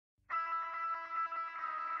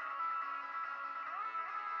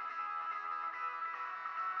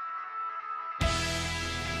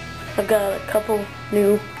I've got a couple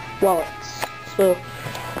new wallets. So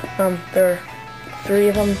there are 3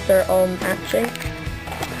 of them. They're all matching.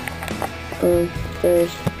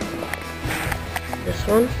 There's this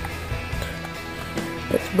one.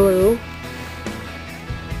 It's blue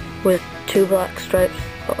with 2 black stripes,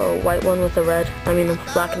 a white one with a black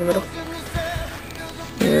in the middle.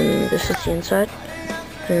 And then this is the inside.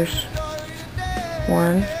 There's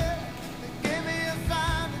 1,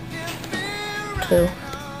 2,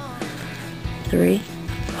 3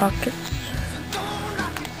 pockets.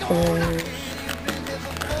 And there's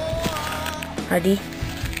ID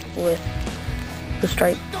with the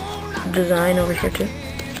stripe design over here too.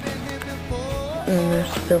 And then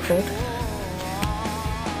there's the billfold.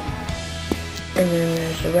 And then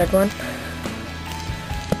there's a red one.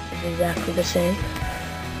 It's exactly the same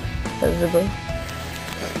as the blue.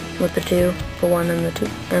 With the 2, the 1 and the 2.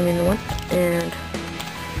 The 1. And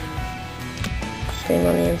same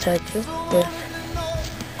on the inside too.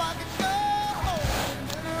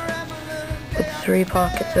 With 3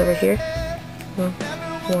 pockets over here. 1,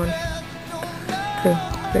 2,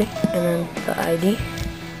 3. And then the ID.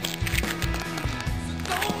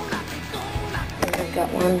 And I've got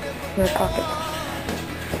 1 more pocket.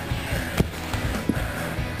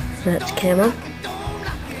 That's camo.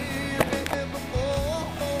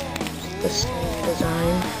 The same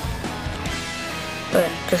design.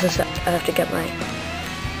 Okay, just a sec. I have to get my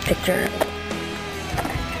picture.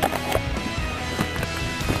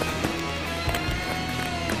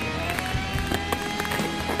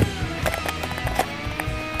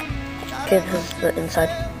 Okay, this is the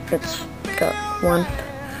inside. It's got 1,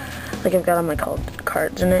 like I've got on my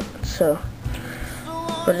cards in it, so,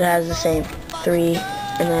 but it has the same 3,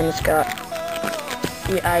 and then it's got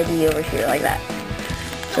the ID over here like that.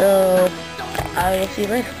 So, I will see you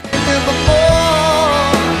later.